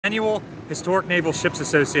Annual Historic Naval Ships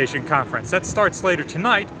Association conference. That starts later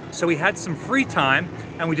tonight, so we had some free time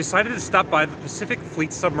and we decided to stop by the Pacific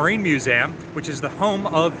Fleet Submarine Museum, which is the home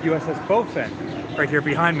of USS Bowfin, right here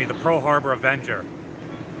behind me, the Pearl Harbor Avenger.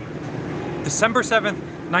 December 7th,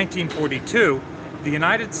 1942, the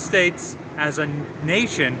United States as a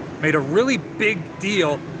nation made a really big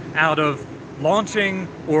deal out of launching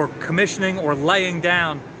or commissioning or laying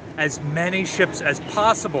down as many ships as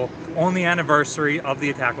possible on the anniversary of the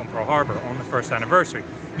attack on Pearl Harbor, on the first anniversary.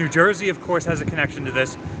 New Jersey, of course, has a connection to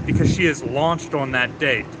this because she is launched on that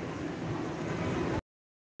date.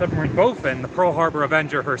 Submarine Bowfin, the Pearl Harbor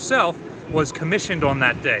Avenger herself, was commissioned on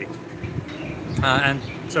that date. And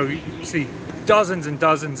so you see dozens and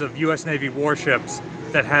dozens of U.S. Navy warships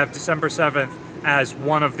that have December 7th as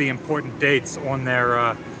one of the important dates on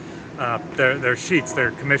their sheets,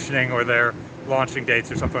 their commissioning or their launching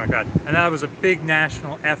dates or something like that. And that was a big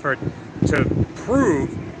national effort to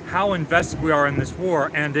prove how invested we are in this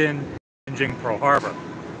war and in avenging Pearl Harbor.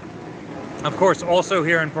 Of course, also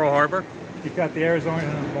here in Pearl Harbor, you've got the Arizona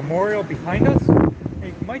Memorial behind us. And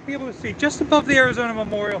you might be able to see just above the Arizona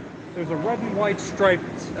Memorial, there's a red and white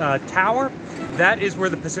striped tower. That is where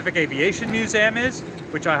the Pacific Aviation Museum is,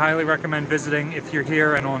 which I highly recommend visiting if you're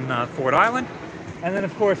here and on Ford Island. And then,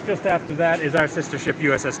 of course, just after that is our sister ship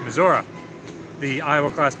USS Missouri, the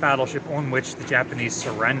Iowa-class battleship on which the Japanese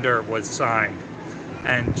surrender was signed.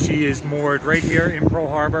 And she is moored right here in Pearl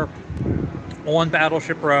Harbor on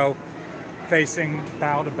Battleship Row, facing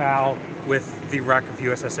bow to bow with the wreck of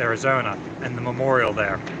USS Arizona and the memorial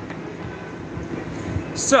there.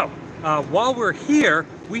 So, while we're here,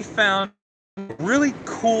 we found a really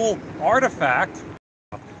cool artifact.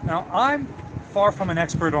 Now, I'm far from an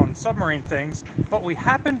expert on submarine things, but we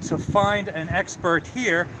happened to find an expert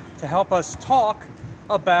here to help us talk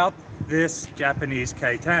about this Japanese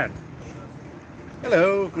Kaiten.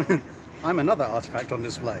 Hello, I'm another artifact on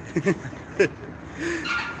display.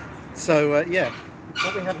 So yeah,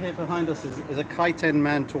 what we have here behind us is a Kaiten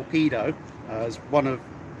manned torpedo as one of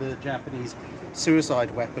the Japanese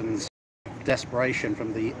suicide weapons of desperation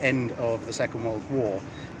from the end of the Second World War.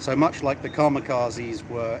 So much like the kamikazes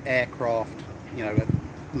were aircraft, you know,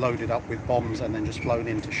 loaded up with bombs and then just flown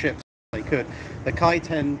into ships they could, the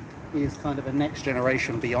Kaiten is kind of a next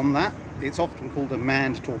generation beyond that. It's often called a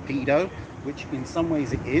manned torpedo, which in some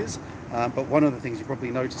ways it is, but one of the things you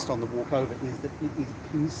probably noticed on the walk over is that it is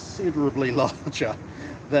considerably larger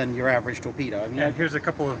than your average torpedo. I mean, and here's a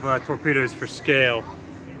couple of torpedoes for scale.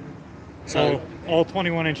 So all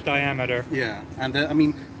 21-inch diameter. Yeah, and I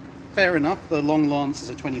mean, fair enough, the Long Lance is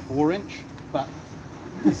a 24-inch, but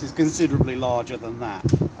this is considerably larger than that.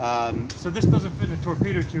 So this doesn't fit in a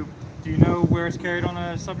torpedo tube. Do you know where it's carried on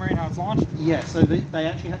a submarine, how it's launched? Yeah, so they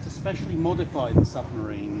actually had to specially modify the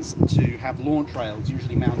submarines to have launch rails,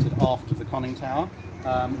 usually mounted after the conning tower.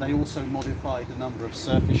 They also modified a number of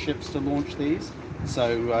surface ships to launch these.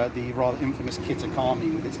 So the rather infamous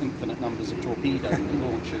Kitakami, with its infinite numbers of torpedo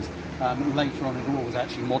launchers, later on in the war was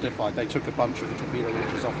actually modified. They took a bunch of the torpedo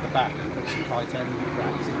launchers off the back and put some Kaiten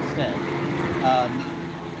racks instead.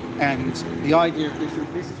 And the idea of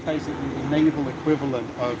this is basically the naval equivalent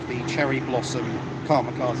of the cherry blossom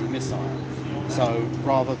kamikaze missile. So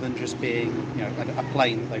rather than just being, you know, a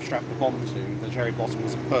plane that they've strapped the bomb to, the cherry blossom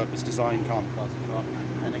was a purpose-designed kamikaze craft.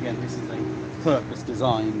 And again, this is a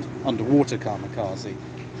purpose-designed underwater kamikaze.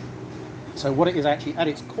 So what it is actually at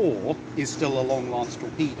its core is still a Long Lance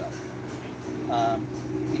torpedo,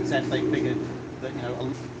 except they figured that, you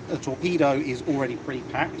know, a torpedo is already pretty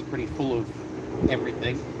packed, pretty full of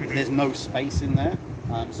everything. There's no space in there,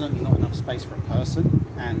 certainly not enough space for a person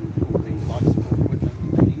and all the life support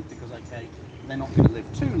equipment they need, because okay, they're not going to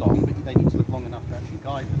live too long, but they need to live long enough to actually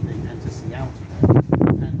guide the thing and to see out of it.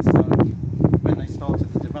 And so when they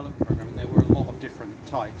started the development program, there were a lot of different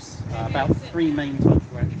types. About 3 main types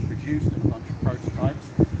were actually produced and a bunch of prototypes,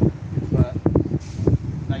 but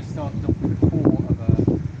they started off with a core of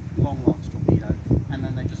a Long Lance torpedo, and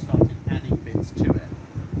then they just started adding bits to it.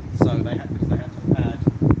 So they had to add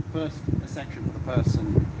first a section for the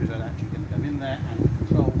person who's actually going to go in there and the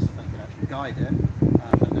controls so they could actually guide it.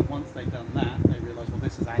 And then once they've done that, they realised, well,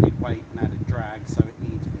 this is added weight and added drag, so it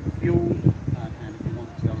needs more fuel. And if you want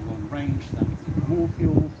it to go long range, that needs even more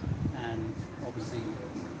fuel. And obviously,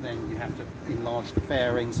 then you have to enlarge the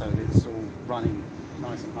fairing so that it's all running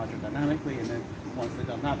nice and hydrodynamically. And then once they've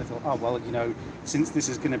done that, they thought, oh, well, you know, since this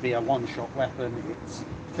is going to be a one-shot weapon, it's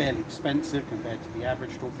fairly expensive compared to the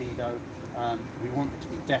average torpedo. We want it to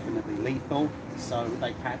be definitely lethal, so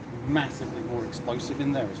they packed massively more explosive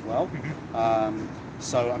in there as well.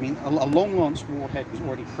 So, I mean, a Long Lance warhead was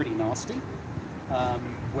already pretty nasty.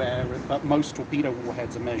 But most torpedo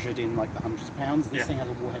warheads are measured in like the hundreds of pounds. This Yeah. thing has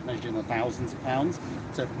a warhead measured in the thousands of pounds.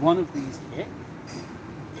 So if one of these hit,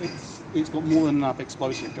 it's got more than enough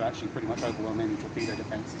explosive to actually pretty much overwhelm any torpedo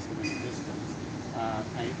defense system in existence.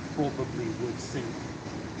 And it probably would sink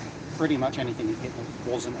pretty much anything it hit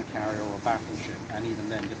that wasn't a carrier or a battleship. And even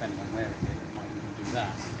then, depending on where it hit, it might even do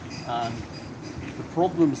that. The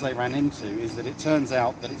problems they ran into is that it turns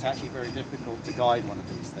out that it's actually very difficult to guide one of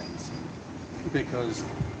these things, because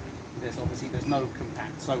there's no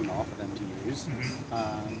compact sonar for them to use,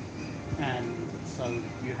 and so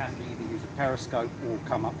you have to either use a periscope or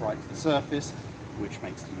come up right to the surface, which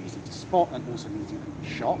makes them easy to spot and also means you can be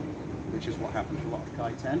shot, which is what happened to a lot of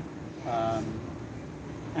Kaiten.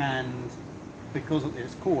 And because at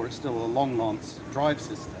its core it's still a long lance drive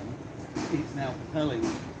system, it's now propelling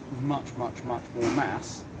much more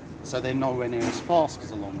mass, so they're nowhere near as fast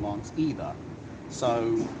as a long lance either.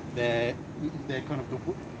 So they're kind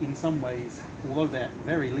of, in some ways, although they're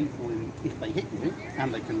very lethal if they hit you,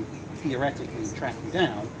 and they can theoretically track you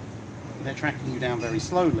down, they're tracking you down very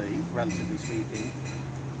slowly, relatively speaking,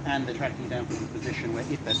 and they're tracking you down from a position where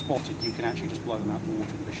if they're spotted, you can actually just blow them out of the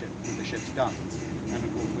water with the ship's guns. And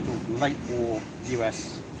of course, we're talking late war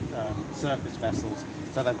US surface vessels,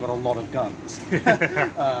 so they've got a lot of guns.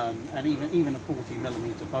 And even a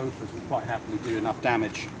 40mm Bofors would quite happily do enough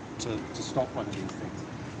damage to stop one of these things.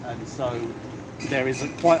 And so there is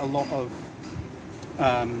quite a lot of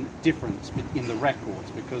difference in the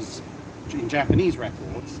records, because in Japanese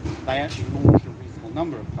records, they actually launched a reasonable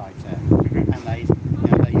number of Kaiten, and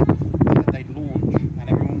they'd launch and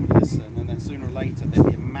everyone would listen, and then sooner or later there'd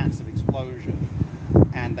be a massive explosion,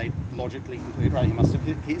 and they'd logically conclude, right, he must have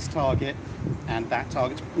hit his target, and that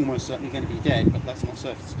target's almost certainly going to be dead, but let's not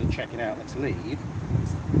surface to check it out, let's leave.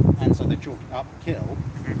 And so they chalked it up kill,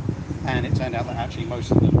 and it turned out that actually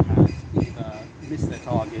most of them had either missed their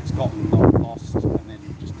targets, gotten lost, and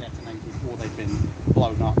then just detonated, or they'd been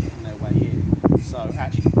blown up on their way in. So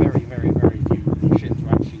actually very few ships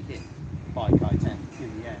were actually hit by Kaiten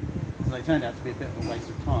in the end. So they turned out to be a bit of a waste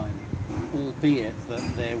of time, albeit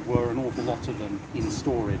that there were an awful lot of them in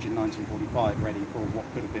storage in 1945, ready for what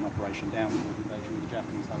could have been Operation Downfall, invasion of the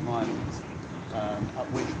Japanese home islands,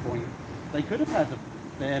 at which point they could have had a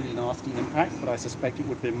fairly nasty impact, but I suspect it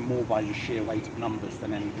would have been more by just sheer weight of numbers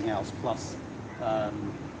than anything else. Plus,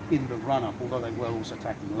 in the run-up, although they were also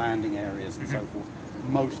attacking landing areas and so forth,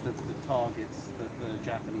 most of the targets that the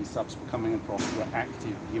Japanese subs were coming across were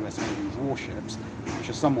active US Navy warships, which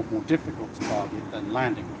are somewhat more difficult to target than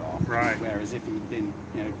landing craft. Right. Whereas if it had been,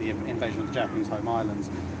 the invasion of the Japanese home islands,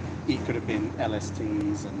 it could have been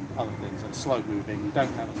LSTs and other things that are slow-moving,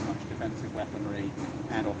 don't have as much defensive weaponry,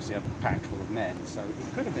 and obviously have a pack full of men. So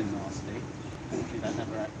it could have been nasty.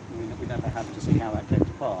 Fortunately, we never had to see how that came to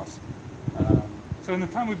pass. So in the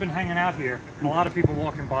time we've been hanging out here, a lot of people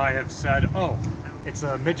walking by have said, oh, it's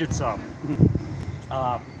a midget sub.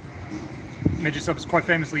 Midget sub is quite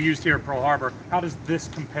famously used here at Pearl Harbor. How does this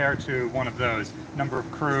compare to one of those? Number of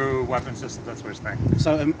crew, weapon systems, that sort of thing?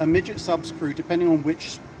 So a midget sub's crew, depending on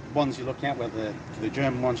which ones you look at, whether the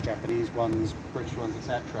German ones, Japanese ones, British ones,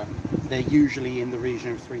 etc., they're usually in the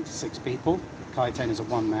region of 3 to 6 people. Kaiten is a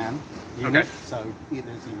one-man unit, so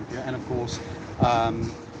either is unit, and of course,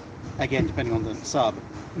 again, depending on the sub,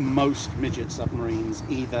 most midget submarines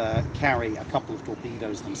either carry a couple of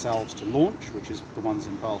torpedoes themselves to launch, which is the ones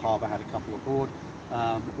in Pearl Harbor had a couple aboard,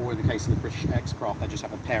 or in the case of the British X-craft, they just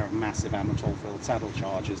have a pair of massive Amatol-filled saddle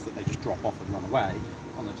charges that they just drop off and run away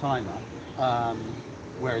on the timer.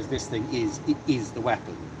 Whereas this thing is the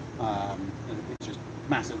weapon. It's just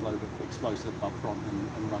massive load of explosive up front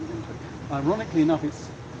and runs into it. Ironically enough, it's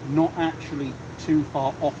not actually too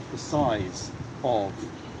far off the size of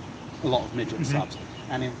a lot of midget subs.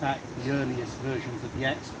 And in fact, the earliest versions of the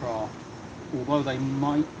X-craft, although they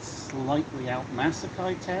might slightly outmass a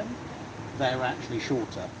Kaiten, they're actually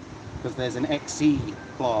shorter. Because there's an XE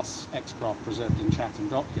class X-craft preserved in Chatham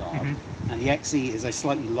Dockyard, and the XE is a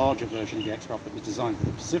slightly larger version of the X-craft that was designed for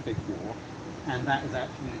the Pacific War, and that is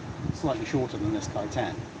actually slightly shorter than this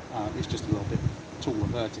Kaiten. It's just a little bit taller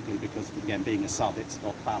vertically because, again, being a sub, it's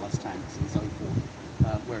got ballast tanks and so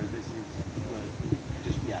forth, whereas this is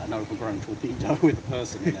just an overgrown torpedo with a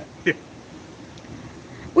person in it.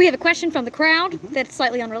 We have a question from the crowd that's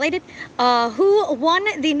slightly unrelated. Who won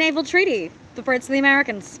the naval treaty? The Brits or the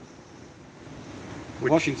Americans?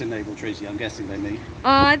 Washington Naval Treaty, I'm guessing they mean.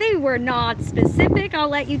 They were not specific. I'll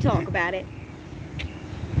let you talk about it.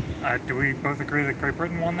 Do we both agree that Great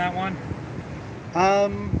Britain won that one?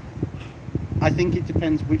 I think it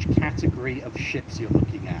depends which category of ships you're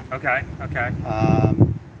looking at. Okay.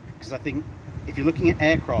 Because I think if you're looking at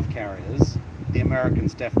aircraft carriers, the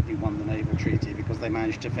Americans definitely won the naval treaty because they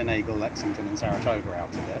managed to finagle Lexington and Saratoga out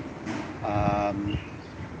of it.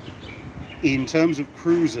 In terms of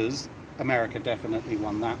cruisers, America definitely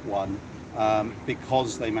won that one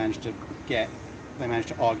because they managed to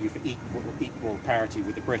argue for equal parity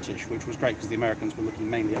with the British, which was great because the Americans were looking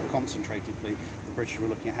mainly at a concentrated fleet. The British were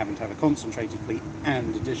looking at having to have a concentrated fleet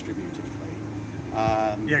and a distributed fleet.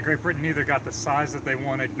 Yeah, Great Britain neither got the size that they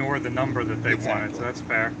wanted nor the number that they wanted, so that's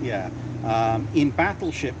fair. Yeah. In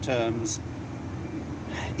battleship terms,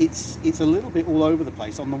 it's a little bit all over the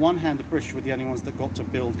place. On the one hand, the British were the only ones that got to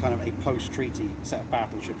build kind of a post-treaty set of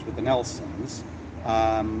battleships with the Nelsons.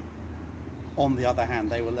 On the other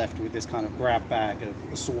hand, they were left with this kind of grab bag of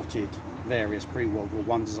assorted various pre-World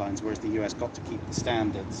War I designs, whereas the US got to keep the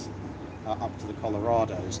standards up to the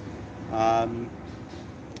Colorados.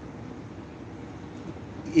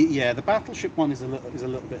 Yeah, the battleship one is a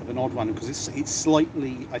little bit of an odd one because it's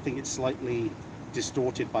slightly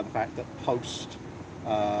distorted by the fact that post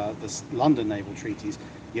the London naval treaties,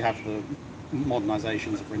 you have the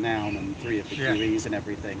modernizations of Renown and 3 of the QEs and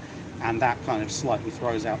everything, and that kind of slightly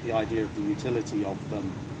throws out the idea of the utility of them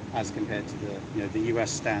as compared to the US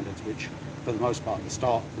standards, which for the most part at the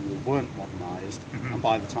start of the war weren't modernized, and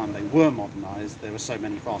by the time they were modernized, there were so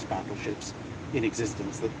many fast battleships in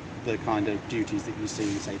existence that the kind of duties that you see,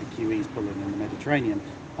 say, the QEs pulling in the Mediterranean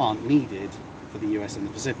aren't needed for the US in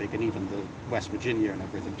the Pacific, and even the West Virginia and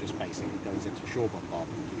everything just basically goes into shore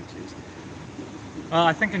bombardment duties.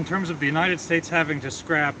 I think in terms of the United States having to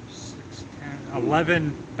scrap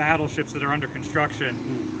 11 battleships that are under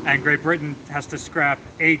construction, and Great Britain has to scrap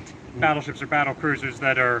 8 battleships or battle cruisers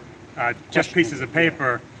that are just pieces of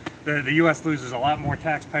paper, the US loses a lot more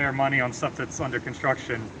taxpayer money on stuff that's under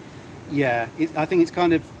construction. Yeah, I think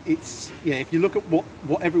if you look at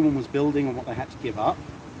what everyone was building and what they had to give up,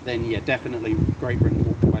 then yeah, definitely Great Britain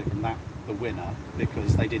walked away from that the winner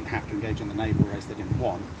because they didn't have to engage in the naval race they didn't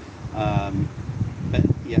want. But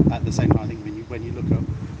yeah, at the same time, I think when you look at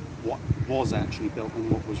what was actually built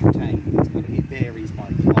and what was retained, it varies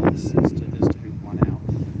by class as to who won out.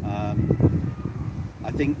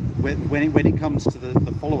 I think when it comes to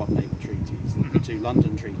the follow-up naval treaties, the 2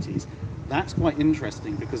 London treaties, that's quite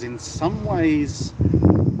interesting because in some ways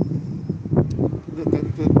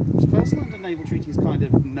the first London naval treaty is kind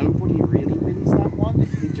of nobody really wins that one.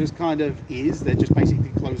 It just kind of is. They're just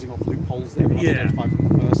basically closing off loopholes there identified from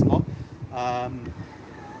the first lot.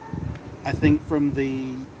 I think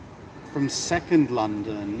from second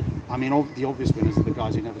London, I mean, the obvious winners are the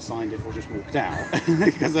guys who never signed it or just walked out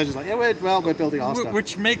because they're just like, yeah, we're building our stuff.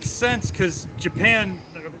 Which makes sense because Japan,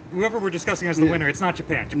 whoever we're discussing as the winner, it's not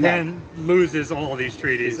Japan. Japan loses all of these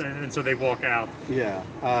treaties, and so they walk out. Yeah.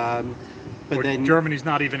 But then Germany's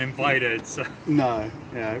not even invited. So. No.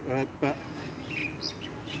 Yeah. But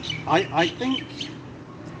I think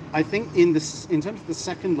in terms of the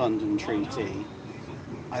second London treaty,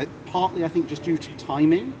 partly I think just due to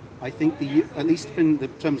timing, I think at least in the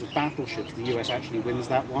terms of battleships, the US actually wins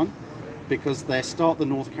that one because they start the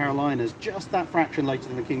North Carolinas just that fraction later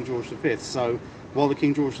than the King George V. So while the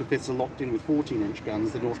King George V's are locked in with 14-inch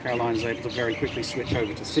guns, the North Carolinas are able to very quickly switch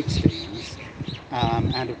over to 16s.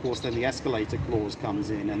 And of course then the escalator clause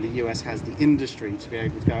comes in and the US has the industry to be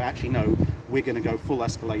able to go, actually no, we're going to go full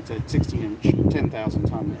escalator, 16-inch, 10,000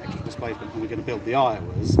 ton extra displacement, and we're going to build the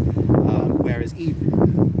Iowas. Whereas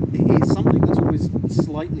it's something that's always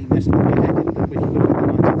slightly messed with my head in that when you look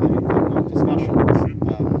at the 1939 discussions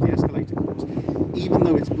of the escalator clause, even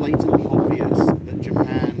though it's blatantly obvious that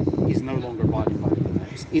Japan is no longer abiding by the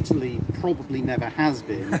limits, Italy probably never has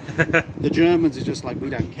been, the Germans are just like, we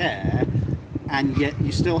don't care. And yet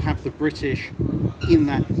you still have the British in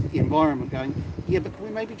that environment going, yeah, but can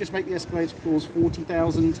we maybe just make the escalator clause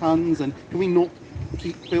 40,000 tons, and can we not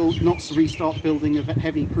restart building of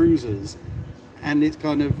heavy cruisers? And it's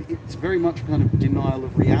very much kind of denial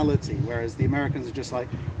of reality, whereas the Americans are just like,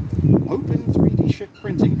 open 3D ship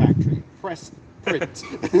printing factory, press print.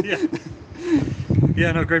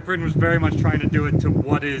 Yeah, no, Great Britain was very much trying to do it to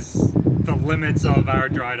what is the limits of our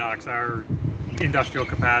dry docks, our industrial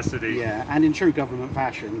capacity. Yeah, and in true government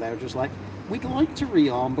fashion, they were just like, we'd like to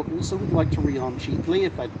rearm, but also we'd like to rearm cheaply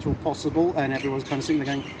if at all possible. And everyone's kind of sitting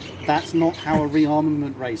there going, that's not how a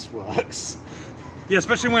rearmament race works. Yeah,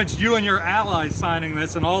 especially when it's you and your allies signing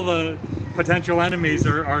this and all the potential enemies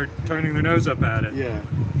are turning their nose up at it. Yeah.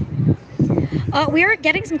 We are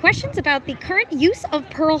getting some questions about the current use of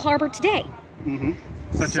Pearl Harbor today. Mm-hmm.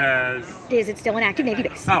 Such as? Is it still an active Navy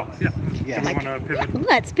base? Oh, yeah. Yeah. Want to pivot? Yeah,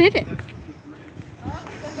 let's pivot.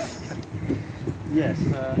 Yes,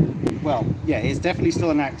 well, yeah, it's definitely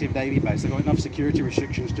still an active Navy base. They've got enough security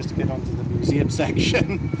restrictions just to get onto the museum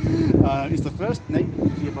section. It's the first Navy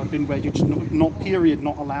museum I've been where you're just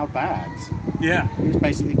not allowed bags. Yeah. It's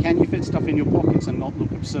basically, can you fit stuff in your pockets and not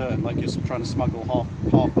look absurd, like you're trying to smuggle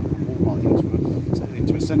half of Walmart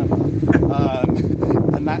into a cinema.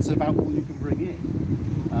 And that's about all you can bring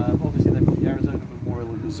in. Obviously, they've got the Arizona Memorial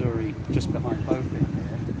in Missouri just behind both in here.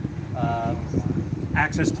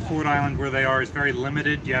 Access to Ford Island where they are is very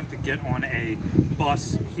limited. You have to get on a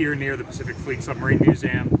bus here near the Pacific Fleet Submarine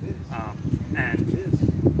Museum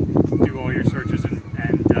and do all your searches and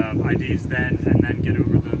IDs then, and then get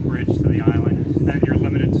over the bridge to the island. And you're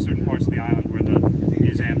limited to certain parts of the island where the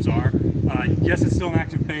museums are. Yes, it's still an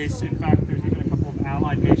active base. In fact, there's even a couple of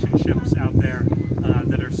Allied nation ships out there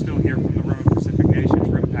that are still here from the Roman Pacific Nations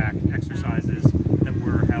RIMPAC exercises that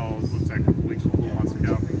were held, looks like a couple weeks, a couple months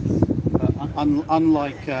ago.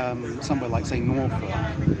 Unlike somewhere like, say, Norfolk,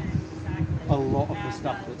 a lot of the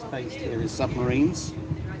stuff that's based here is submarines,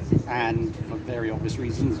 and for very obvious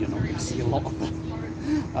reasons, you're not going to see a lot of them.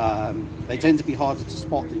 They tend to be harder to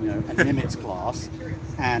spot, you know, at Nimitz class,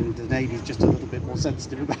 and the Navy's just a little bit more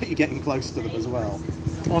sensitive about you getting close to them as well.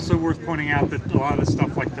 Also worth pointing out that a lot of the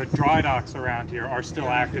stuff like the dry docks around here are still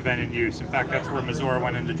active and in use. In fact, that's where Missouri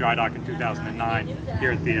went into dry dock in 2009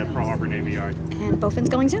 here at the Pearl Harbor Navy Yard. And Bowfin's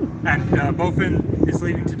going soon. And Bowfin is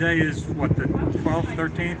leaving today is what, the 12th,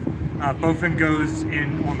 13th? Bowfin goes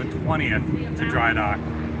in on the 20th to dry dock.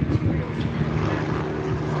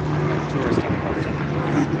 Tourist helicopter.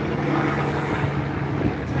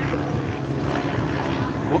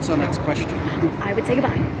 What's our next question? I would say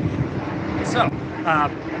goodbye. So,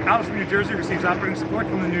 Battleship New Jersey receives operating support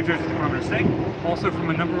from the New Jersey Department of State, also from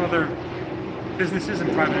a number of other businesses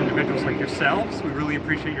and private individuals like yourselves. We really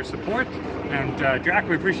appreciate your support. And Drac,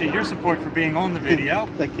 we appreciate your support for being on the video.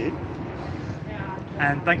 Thank you.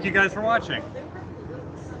 And thank you guys for watching.